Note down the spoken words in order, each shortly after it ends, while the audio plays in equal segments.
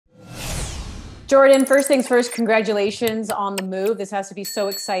Jordyn, first things first, congratulations on the move. This has to be so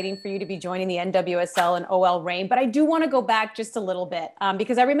exciting for you to be joining the NWSL and OL Reign. But I do want to go back just a little bit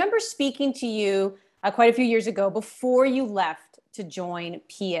because I remember speaking to you quite a few years ago before you left to join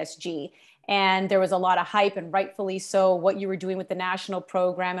PSG. And there was a lot of hype, and rightfully so, what you were doing with the national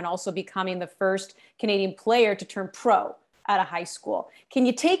program and also becoming the first Canadian player to turn pro out of high school. Can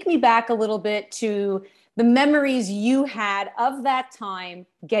you take me back a little bit to the memories you had of that time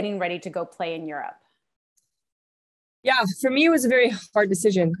getting ready to go play in Europe? Yeah, for me, it was a very hard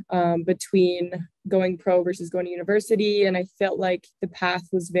decision between going pro versus going to university. And I felt like the path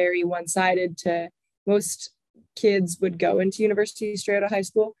was very one-sided to most kids would go into university straight out of high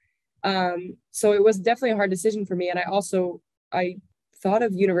school. So it was definitely a hard decision for me. And I thought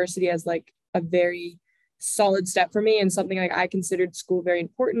of university as like a very solid step for me and something like I considered school very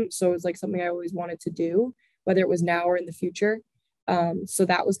important. So it was like something I always wanted to do, whether it was now or in the future. So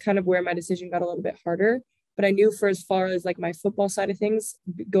that was kind of where my decision got a little bit harder. But I knew for as far as like my football side of things,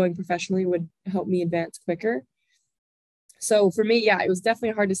 going professionally would help me advance quicker. So for me, yeah, it was definitely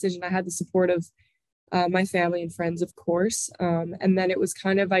a hard decision. I had the support of my family and friends, of course. And then it was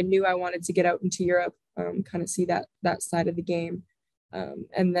kind of, I knew I wanted to get out into Europe, kind of see that side of the game.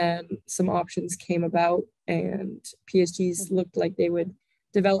 And then some options came about and PSG's looked like they would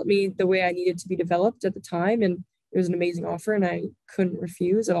develop me the way I needed to be developed at the time. And it was an amazing offer and I couldn't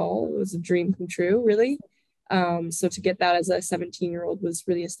refuse at all. It was a dream come true, really. So to get that as a 17-year-old was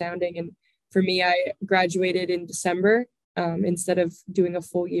really astounding. And for me, I graduated in December instead of doing a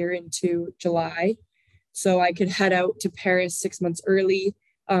full year into July. So I could head out to Paris 6 months early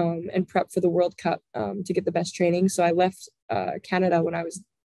and prep for the World Cup to get the best training. So I left Canada when I was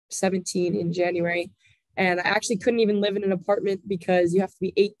 17 in January. And I actually couldn't even live in an apartment because you have to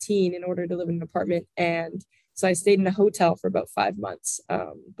be 18 in order to live in an apartment. And so I stayed in a hotel for about 5 months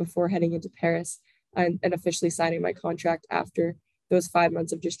before heading into Paris and officially signing my contract after those 5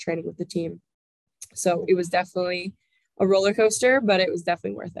 months of just training with the team. So it was definitely a roller coaster, but it was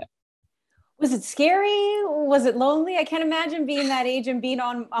definitely worth it. Was it scary? Was it lonely? I can't imagine being that age and being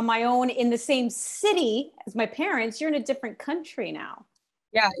on my own in the same city as my parents. You're in a different country now.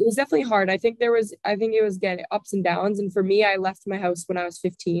 Yeah, it was definitely hard. I think it was again ups and downs. And for me, I left my house when I was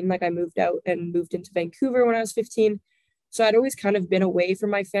 15. Like I moved out and moved into Vancouver when I was 15. So I'd always kind of been away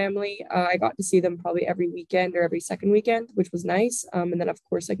from my family. I got to see them probably every weekend or every second weekend, which was nice. And then of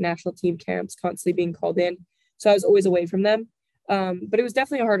course, like national team camps, constantly being called in. So I was always away from them. But it was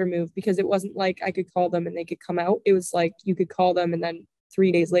definitely a harder move because it wasn't like I could call them and they could come out. It was like you could call them and then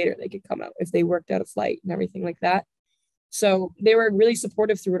 3 days later they could come out if they worked out a flight and everything like that. So they were really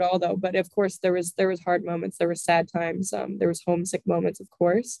supportive through it all though. But of course there was hard moments, there were sad times, there was homesick moments, of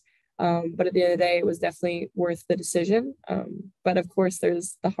course. But at the end of the day, it was definitely worth the decision. But of course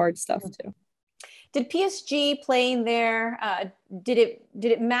there's the hard stuff too. Did PSG playing there, did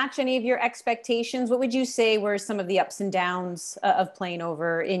it match any of your expectations? What would you say were some of the ups and downs of playing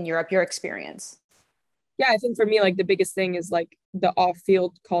over in Europe, your experience? Yeah, I think for me, like the biggest thing is like the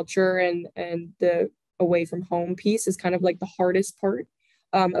off-field culture and the away from home piece is kind of like the hardest part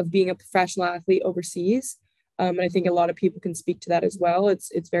of being a professional athlete overseas. And I think a lot of people can speak to that as well.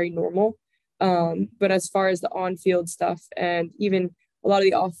 It's very normal. But as far as the on-field stuff and even a lot of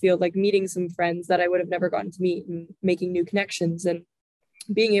the off-field, like meeting some friends that I would have never gotten to meet and making new connections and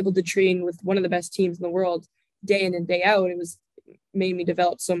being able to train with one of the best teams in the world day in and day out, it made me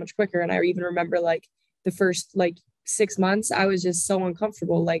develop so much quicker. And I even remember like the first like 6 months, I was just so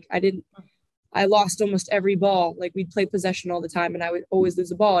uncomfortable. Like I lost almost every ball. Like we'd play possession all the time and I would always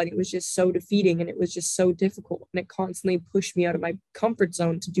lose a ball. And it was just so defeating and it was just so difficult. And it constantly pushed me out of my comfort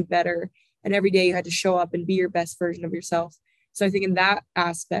zone to do better. And every day you had to show up and be your best version of yourself. So I think in that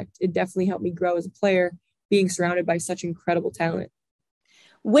aspect, it definitely helped me grow as a player, being surrounded by such incredible talent.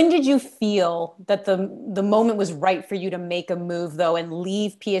 When did you feel that the moment was right for you to make a move, though, and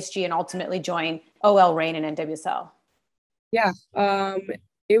leave PSG and ultimately join OL Reign and NWSL? Yeah,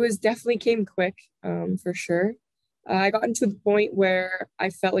 it was definitely came quick, for sure. I got into the point where I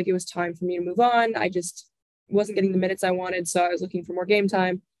felt like it was time for me to move on. I just wasn't getting the minutes I wanted, so I was looking for more game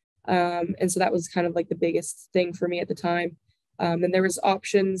time. And so that was kind of like the biggest thing for me at the time. And there was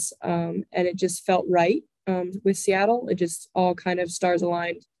options and it just felt right with Seattle. It just all kind of stars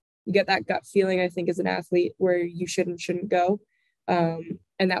aligned. You get that gut feeling, I think, as an athlete where you shouldn't go. And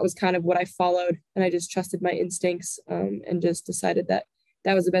that was kind of what I followed. And I just trusted my instincts and just decided that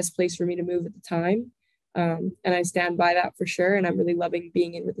that was the best place for me to move at the time. And I stand by that for sure. And I'm really loving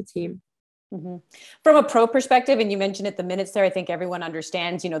being in with the team. Mm-hmm. From a pro perspective, and you mentioned it the minutes there, I think everyone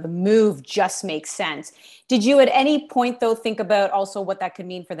understands, the move just makes sense. Did you at any point, though, think about also what that could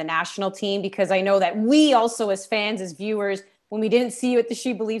mean for the national team? Because I know that we also, as fans, as viewers, when we didn't see you at the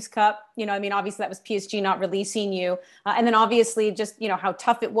She Believes Cup, obviously that was PSG not releasing you. And then obviously just, how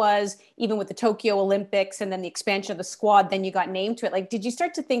tough it was, even with the Tokyo Olympics and then the expansion of the squad, then you got named to it. Like, did you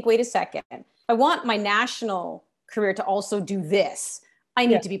start to think, wait a second, I want my national career to also do this. I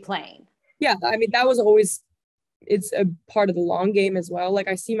need to be playing. Yeah, I mean, that was always, it's a part of the long game as well. Like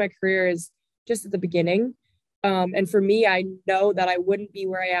I see my career as just at the beginning. And for me, I know that I wouldn't be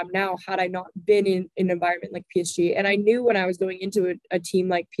where I am now had I not been in an environment like PSG. And I knew when I was going into a team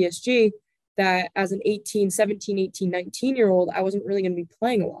like PSG that as an 17, 18, 19-year-old, I wasn't really going to be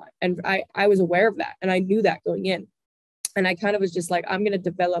playing a lot. And I was aware of that. And I knew that going in. And I kind of was just like, I'm going to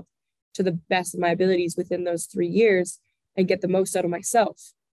develop to the best of my abilities within those 3 years and get the most out of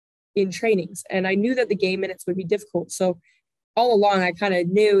myself in trainings. And I knew that the game minutes would be difficult. So all along, I kind of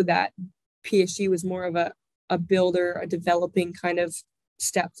knew that PSG was more of a builder, a developing kind of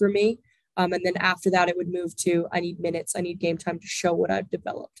step for me. And then after that, it would move to, I need minutes, I need game time to show what I've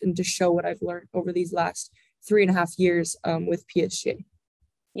developed and to show what I've learned over these last 3.5 years with PSG.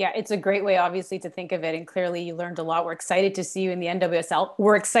 Yeah, it's a great way, obviously, to think of it. And clearly you learned a lot. We're excited to see you in the NWSL.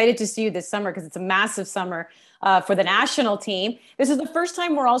 We're excited to see you this summer because it's a massive summer for the national team. This is the first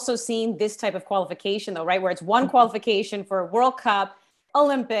time we're also seeing this type of qualification, though, right? Where it's one qualification for World Cup,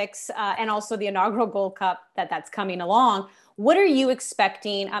 Olympics, and also the inaugural Gold Cup that's coming along. What are you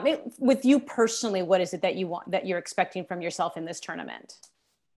expecting? With you personally, what is it that you're expecting from yourself in this tournament?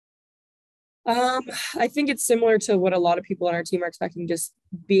 I think it's similar to what a lot of people on our team are expecting, just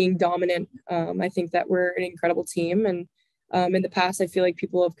being dominant. I think that we're an incredible team. And in the past, I feel like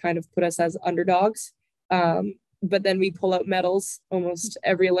people have kind of put us as underdogs. But then we pull out medals almost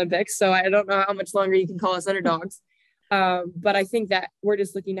every Olympics. So I don't know how much longer you can call us underdogs. But I think that we're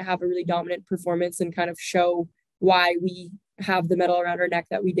just looking to have a really dominant performance and kind of show why we have the medal around our neck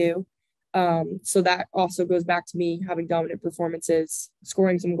that we do. So that also goes back to me having dominant performances,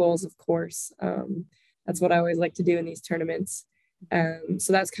 scoring some goals, of course. That's what I always like to do in these tournaments.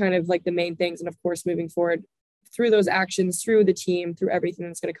 So that's kind of like the main things. And of course, moving forward through those actions, through the team, through everything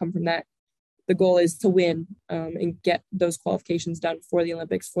that's going to come from that, the goal is to win and get those qualifications done for the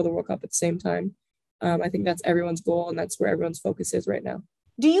Olympics, for the World Cup at the same time. I think that's everyone's goal, and that's where everyone's focus is right now.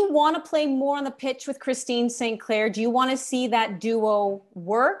 Do you want to play more on the pitch with Christine St. Clair? Do you want to see that duo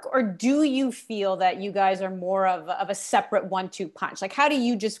work? Or do you feel that you guys are more of a separate 1-2 punch? Like, how do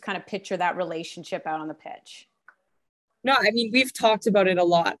you just kind of picture that relationship out on the pitch? No, I mean, we've talked about it a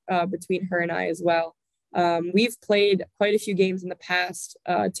lot between her and I as well. We've played quite a few games in the past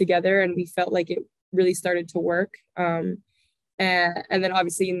together, and we felt like it really started to work. And then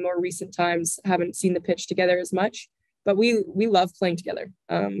obviously in more recent times, haven't seen the pitch together as much. But we love playing together.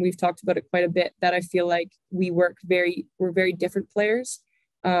 We've talked about it quite a bit, that I feel like we're very different players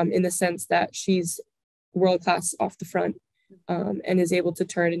in the sense that she's world-class off the front and is able to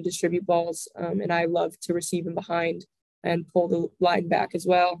turn and distribute balls. And I love to receive them behind and pull the line back as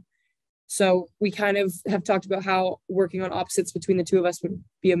well. So we kind of have talked about how working on opposites between the two of us would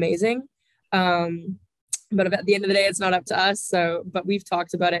be amazing. But at the end of the day, it's not up to us. But we've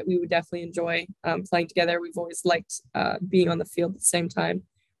talked about it. We would definitely enjoy playing together. We've always liked being on the field at the same time.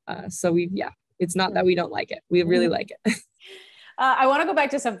 It's not that we don't like it. We really like it. I want to go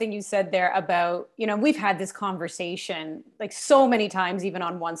back to something you said there about, we've had this conversation like so many times, even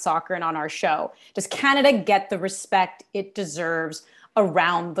on One Soccer and on our show. Does Canada get the respect it deserves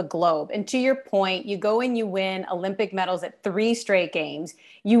around the globe? And to your point, you go and you win Olympic medals at 3 straight games.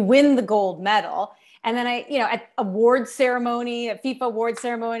 You win the gold medal. And then at award ceremony, at FIFA award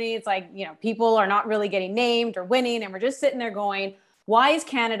ceremony, it's like, people are not really getting named or winning. And we're just sitting there going, why is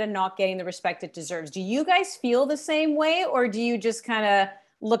Canada not getting the respect it deserves? Do you guys feel the same way? Or do you just kind of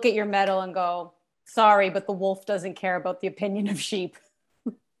look at your medal and go, sorry, but the wolf doesn't care about the opinion of sheep?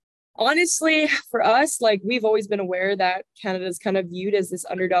 Honestly, for us, like, we've always been aware that Canada's kind of viewed as this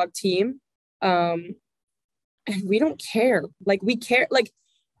underdog team. And we don't care. Like, we care. Like,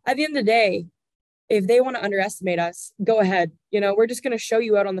 at the end of the day, if they want to underestimate us, go ahead. We're just going to show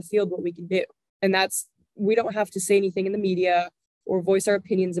you out on the field what we can do. And we don't have to say anything in the media or voice our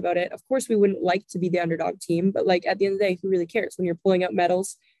opinions about it. Of course, we wouldn't like to be the underdog team, but like, at the end of the day, who really cares? When you're pulling out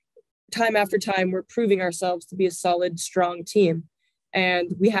medals time after time, we're proving ourselves to be a solid, strong team.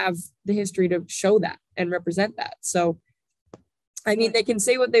 And we have the history to show that and represent that. So, I mean, they can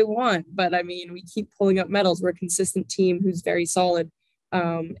say what they want, but I mean, we keep pulling up medals. We're a consistent team who's very solid.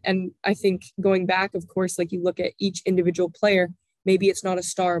 And I think going back, of course, like, you look at each individual player, maybe it's not a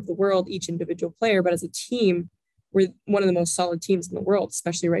star of the world, each individual player, but as a team, we're one of the most solid teams in the world,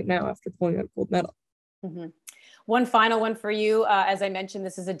 especially right now after pulling out a gold medal. Mm-hmm. One final one for you. As I mentioned,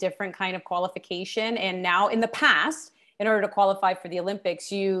 this is a different kind of qualification. And now in the past, in order to qualify for the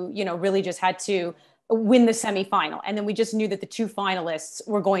Olympics, you really just had to win the semifinal. And then we just knew that the two finalists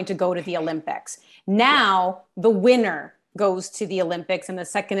were going to go to the Olympics. Now the winner goes to the Olympics and the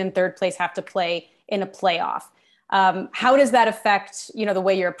second and third place have to play in a playoff. How does that affect, the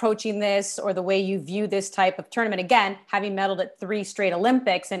way you're approaching this or the way you view this type of tournament? Again, having medaled at 3 straight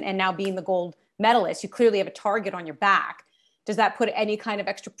Olympics and now being the gold medalist, you clearly have a target on your back. Does that put any kind of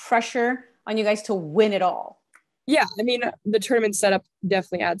extra pressure on you guys to win it all? Yeah, I mean, the tournament setup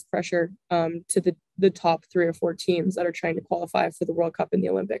definitely adds pressure to the top 3 or 4 teams that are trying to qualify for the World Cup and the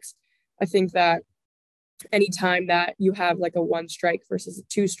Olympics. I think that anytime that you have like a 1 strike versus a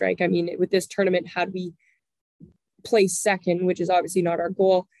 2 strike, I mean, with this tournament, had we place second, which is obviously not our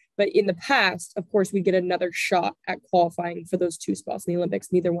goal, but in the past, of course, we'd get another shot at qualifying for those 2 spots in the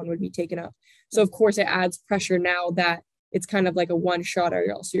Olympics. Neither one would be taken up. So, of course, it adds pressure now that it's kind of like a 1 shot or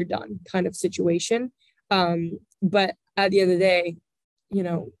else you're done kind of situation. But at the end of the day,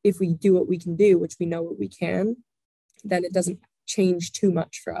 if we do what we can do, which we know what we can, then it doesn't change too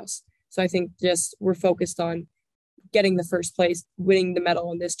much for us. So I think just we're focused on getting the first place, winning the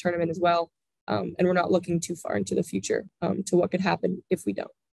medal in this tournament as well. And we're not looking too far into the future to what could happen if we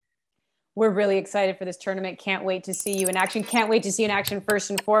don't. We're really excited for this tournament. Can't wait to see you in action. Can't wait to see you in action first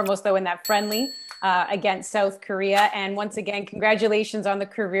and foremost, though, in that friendly against South Korea. And once again, congratulations on the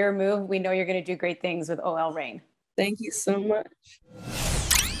career move. We know you're going to do great things with OL Reign. Thank you so much.